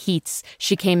qualifying heats,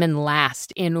 she came in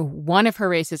last in one of her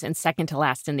races and second to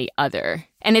last in the other.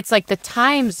 And it's like the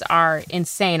times are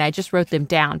insane. I just wrote them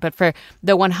down. But for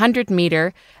the 100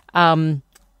 meter,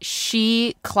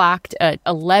 she clocked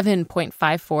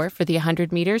 11.54 for the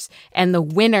 100 meters. And the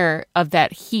winner of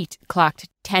that heat clocked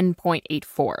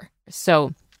 10.84.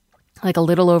 So like a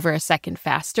little over a second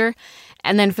faster.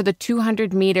 And then for the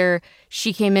 200 meter,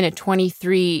 she came in at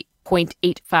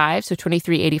 23.85, so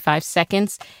 23.85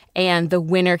 seconds. And the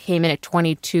winner came in at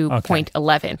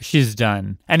 22.11. Okay. She's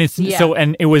done. And it's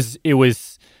and it was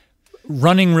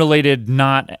running related,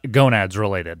 not gonads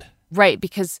related. Right,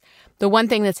 because the one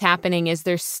thing that's happening is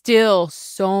there's still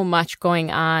so much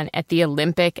going on at the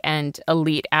Olympic and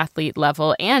elite athlete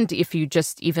level. And if you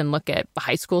just even look at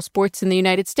high school sports in the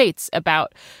United States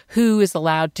about who is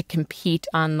allowed to compete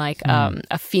on like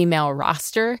a female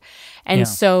roster. And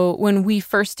so when we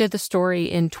first did the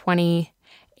story in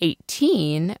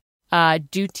 2018,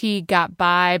 Dutee got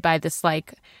by this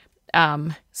like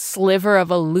sliver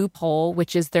of a loophole,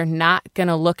 which is they're not going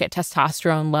to look at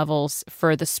testosterone levels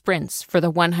for the sprints, for the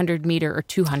 100 meter or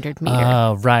 200 meter.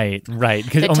 Oh, right.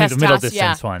 Because only the middle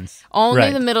distance ones.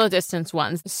 Only the middle distance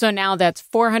ones. So now that's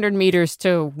 400 meters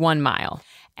to 1 mile.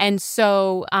 And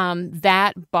so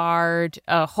that barred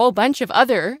a whole bunch of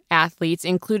other athletes,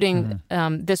 including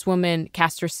this woman,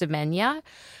 Caster Semenya,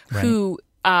 who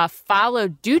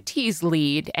followed Dutee's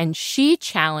lead, and she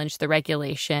challenged the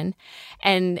regulation.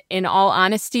 And in all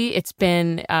honesty, it's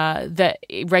been the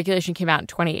regulation came out in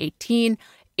 2018.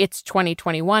 It's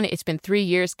 2021. It's been 3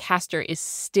 years. Caster is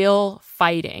still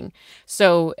fighting.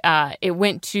 So it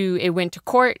went to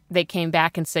court. They came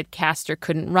back and said Caster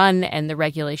couldn't run, and the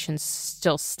regulations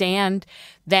still stand.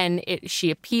 Then she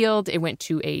appealed. It went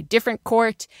to a different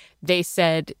court. They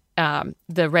said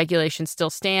the regulation still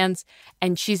stands,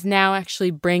 and she's now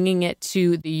actually bringing it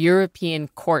to the European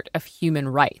Court of Human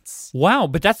Rights. Wow,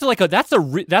 but that's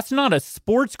not a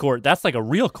sports court. That's like a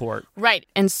real court. Right.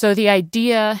 And so the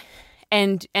idea,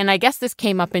 and I guess this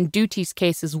came up in Dutee's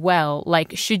case as well,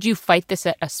 like, should you fight this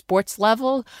at a sports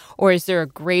level, or is there a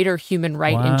greater human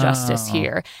right injustice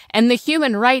here? And the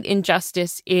human right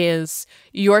injustice is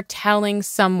you're telling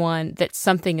someone that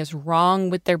something is wrong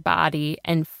with their body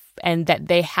and that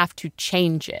they have to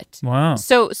change it. Wow.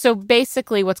 So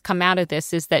basically what's come out of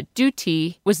this is that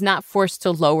Dutee was not forced to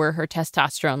lower her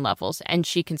testosterone levels, and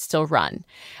she can still run.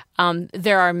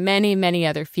 There are many, many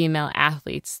other female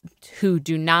athletes who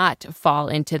do not fall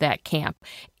into that camp.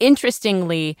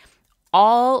 Interestingly,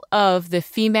 all of the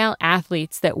female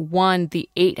athletes that won the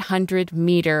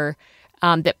 800-meter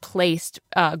that placed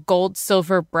gold,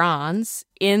 silver, bronze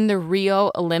in the Rio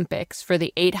Olympics for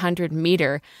the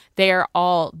 800-meter, they are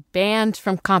all banned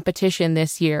from competition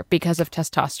this year because of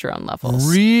testosterone levels.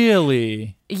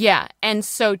 Really? Yeah, and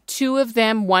so two of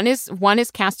them, one is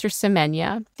Caster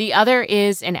Semenya, the other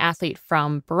is an athlete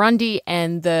from Burundi,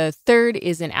 and the third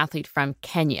is an athlete from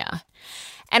Kenya.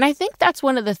 And I think that's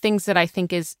one of the things that I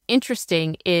think is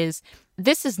interesting is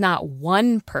this is not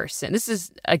one person. This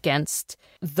is against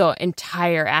the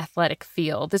entire athletic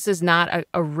field. This is not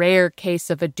a rare case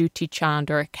of a Dutee Chand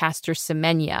or a Caster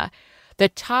Semenya. The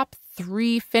top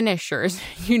three finishers,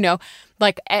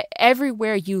 like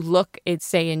everywhere you look, it's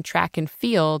say in track and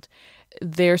field,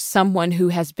 there's someone who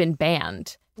has been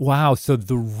banned. Wow. So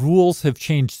the rules have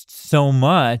changed so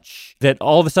much that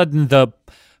all of a sudden the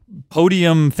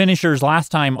podium finishers last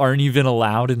time aren't even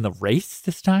allowed in the race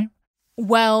this time?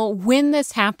 Well, when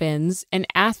this happens, an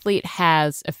athlete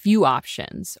has a few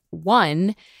options.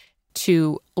 One,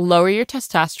 to lower your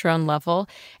testosterone level,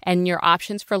 and your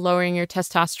options for lowering your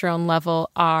testosterone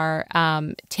level are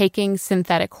taking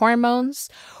synthetic hormones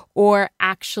or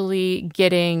actually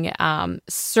getting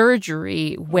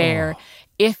surgery where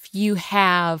if you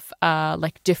have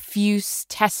like diffuse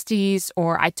testes,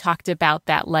 or I talked about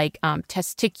that like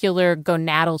testicular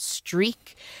gonadal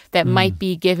streak that might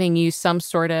be giving you some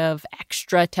sort of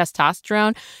extra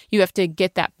testosterone, you have to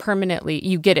get that permanently,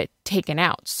 you get it taken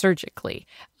out surgically.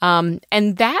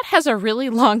 And that has a really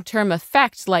long-term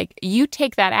effect. Like you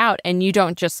take that out and you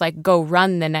don't just like go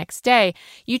run the next day.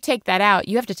 You take that out,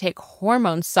 you have to take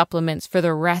hormone supplements for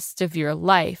the rest of your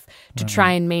life to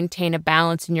try and maintain a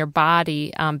balance in your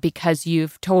body because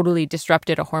you've totally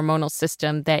disrupted a hormonal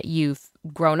system that you've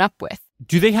grown up with.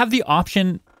 Do they have the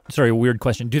option? Sorry, a weird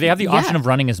question. Do they have the option of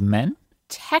running as men?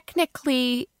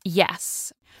 Technically,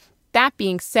 yes. That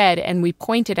being said, and we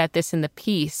pointed at this in the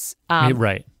piece,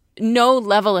 right. No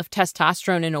level of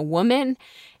testosterone in a woman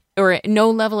or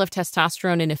no level of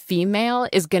testosterone in a female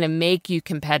is going to make you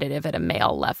competitive at a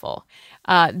male level.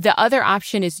 The other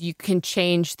option is you can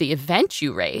change the event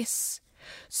you race.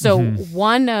 So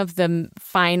one of the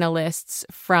finalists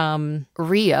from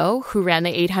Rio who ran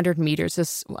the 800 meters,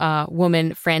 this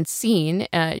woman, Francine,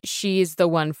 she's the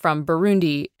one from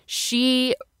Burundi.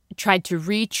 She tried to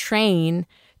retrain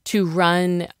to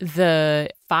run the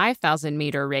 5,000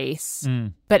 meter race.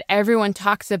 But everyone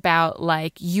talks about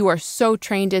like you are so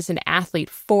trained as an athlete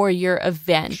for your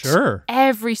event. Sure.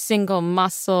 Every single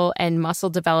muscle and muscle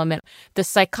development, the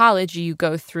psychology you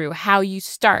go through, how you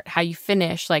start, how you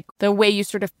finish, like the way you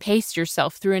sort of pace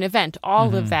yourself through an event,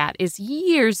 all of that is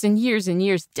years and years and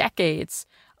years, decades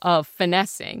of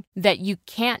finessing that you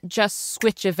can't just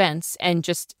switch events and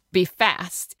just be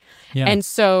fast. Yeah. And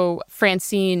so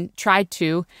Francine tried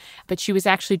to, but she was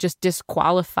actually just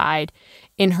disqualified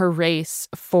in her race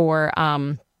for,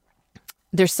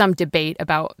 there's some debate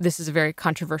about, this is a very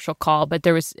controversial call, but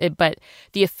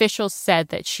the officials said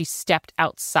that she stepped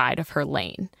outside of her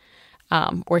lane,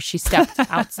 or she stepped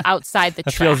outside the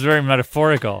track. That feels very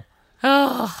metaphorical.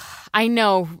 Oh, I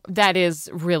know that is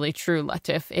really true,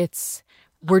 Latif.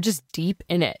 We're just deep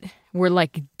in it. We're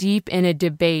like deep in a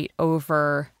debate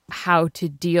over how to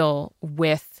deal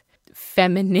with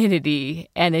femininity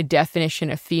and a definition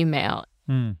of female.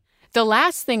 The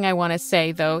last thing I want to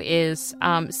say, though, is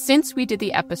since we did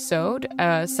the episode,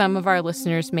 some of our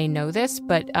listeners may know this,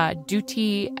 but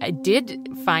Dutee did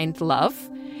find love.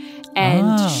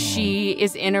 And she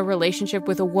is in a relationship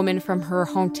with a woman from her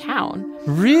hometown.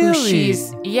 Really?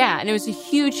 And it was a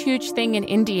huge, huge thing in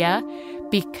India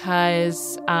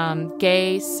because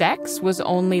gay sex was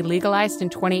only legalized in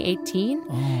 2018.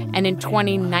 And in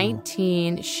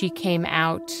 2019, she came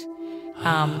out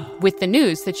with the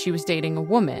news that she was dating a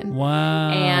woman. Wow.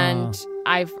 And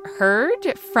I've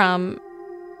heard from,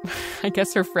 I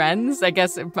guess, her friends,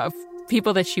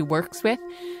 people that she works with,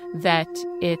 that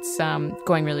it's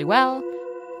going really well.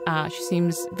 She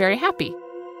seems very happy.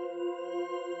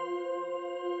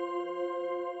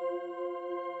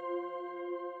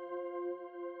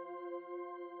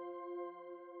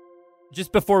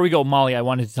 Just before we go, Molly, I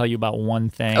wanted to tell you about one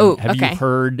thing. Oh, Have you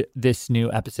heard this new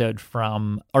episode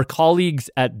from our colleagues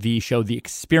at the show The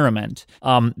Experiment?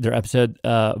 Their episode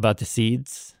about the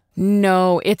seeds?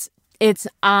 No, it's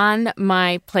on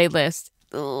my playlist.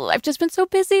 I've just been so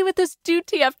busy with this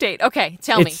Dutee update. Okay,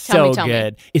 tell me. It's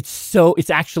good. It's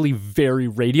actually very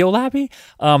Radiolab-y.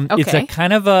 It's a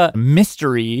kind of a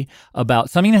mystery about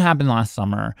something that happened last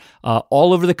summer.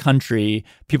 All over the country,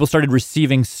 people started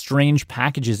receiving strange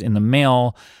packages in the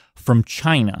mail from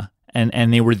China,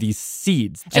 and they were these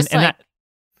seeds.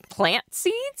 Plant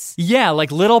seeds? Yeah,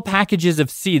 like little packages of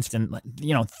seeds. And,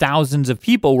 thousands of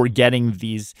people were getting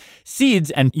these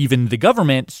seeds, and even the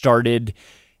government started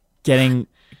getting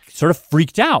sort of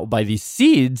freaked out by these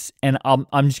seeds. And I'm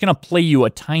just going to play you a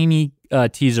tiny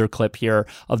teaser clip here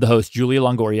of the host, Julia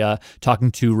Longoria,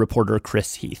 talking to reporter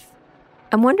Chris Heath.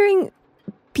 I'm wondering,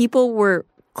 people were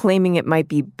claiming it might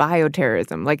be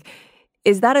bioterrorism. Like,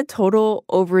 is that a total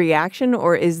overreaction,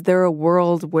 or is there a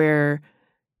world where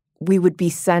we would be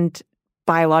sent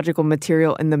biological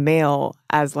material in the mail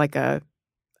as like a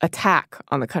attack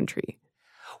on the country?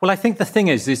 Well, I think the thing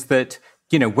is that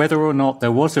whether or not there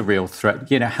was a real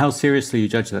threat, how seriously you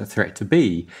judge that threat to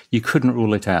be, you couldn't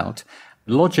rule it out.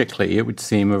 Logically, it would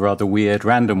seem a rather weird,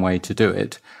 random way to do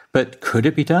it. But could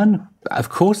it be done? Of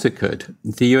course it could.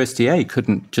 The USDA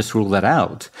couldn't just rule that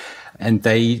out. And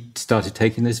they started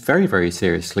taking this very, very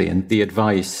seriously. And the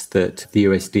advice that the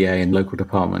USDA and local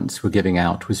departments were giving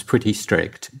out was pretty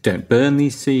strict. Don't burn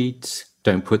these seeds.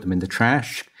 Don't put them in the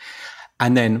trash.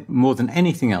 And then, more than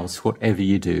anything else, whatever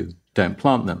you do, don't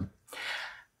plant them.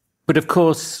 But of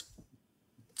course,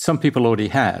 some people already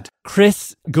had.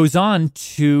 Chris goes on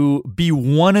to be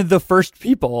one of the first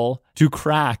people to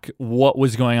crack what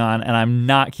was going on. And I'm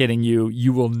not kidding you.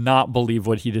 You will not believe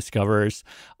what he discovers.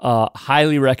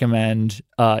 Highly recommend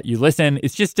you listen.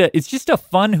 It's just a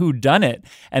fun whodunit.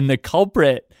 And the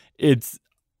culprit, it's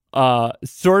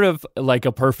sort of like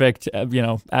a perfect,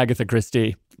 Agatha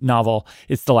Christie novel.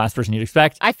 It's the last person you'd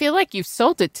expect. I feel like you've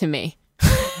sold it to me.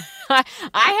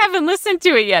 I haven't listened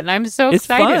to it yet, and I'm so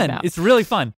excited It's fun. now. It's really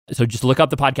fun. So just look up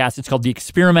the podcast. It's called The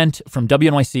Experiment from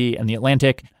WNYC and The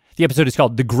Atlantic. The episode is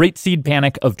called The Great Seed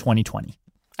Panic of 2020.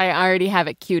 I already have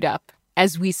it queued up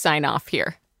as we sign off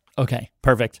here. Okay,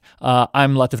 perfect.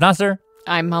 I'm Latif Nasser.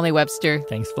 I'm Molly Webster.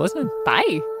 Thanks for listening.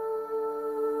 Bye.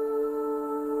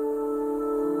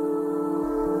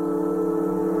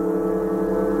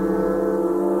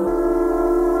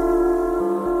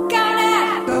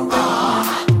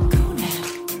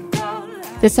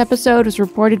 This episode was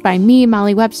reported by me,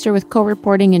 Molly Webster, with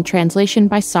co-reporting and translation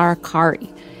by Sarah Kari.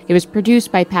 It was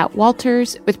produced by Pat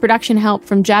Walters, with production help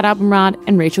from Jad Abumrad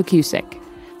and Rachel Cusick.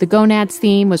 The Gonads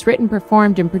theme was written,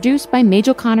 performed, and produced by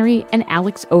Majel Connery and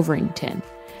Alex Overington.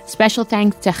 Special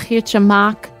thanks to Khircha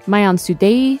Mak, Mayan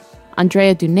Sudei,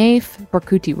 Andrea Duneif,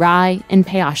 Barkuti Rai, and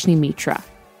Payashni Mitra.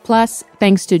 Plus,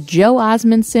 thanks to Joe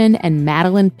Osmondson and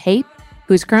Madeline Pape,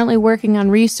 who's currently working on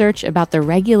research about the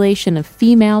regulation of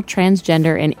female,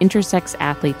 transgender, and intersex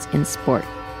athletes in sport.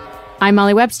 I'm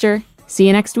Molly Webster. See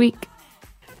you next week.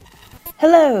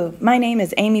 Hello, my name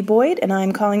is Amy Boyd, and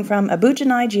I'm calling from Abuja,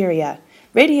 Nigeria.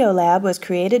 Radiolab was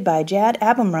created by Jad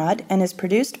Abumrad and is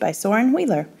produced by Soren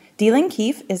Wheeler. Deelan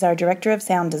Keefe is our Director of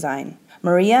Sound Design.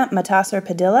 Maria Matasser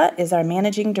Padilla is our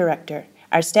Managing Director.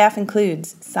 Our staff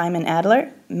includes Simon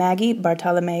Adler, Maggie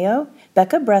Bartolomeo,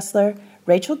 Becca Bressler,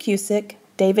 Rachel Cusick,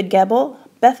 David Gebel,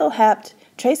 Bethel Hapt,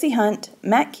 Tracy Hunt,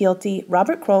 Matt Keelty,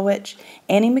 Robert Krolwich,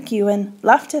 Annie McEwen,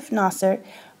 Latif Nasser,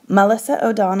 Melissa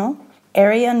O'Donnell,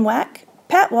 Ariane Wack,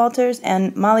 Pat Walters,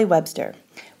 and Molly Webster,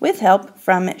 with help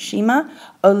from Shima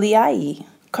Oliai,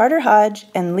 Carter Hodge,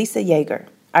 and Lisa Yeager.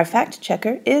 Our fact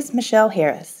checker is Michelle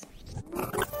Harris.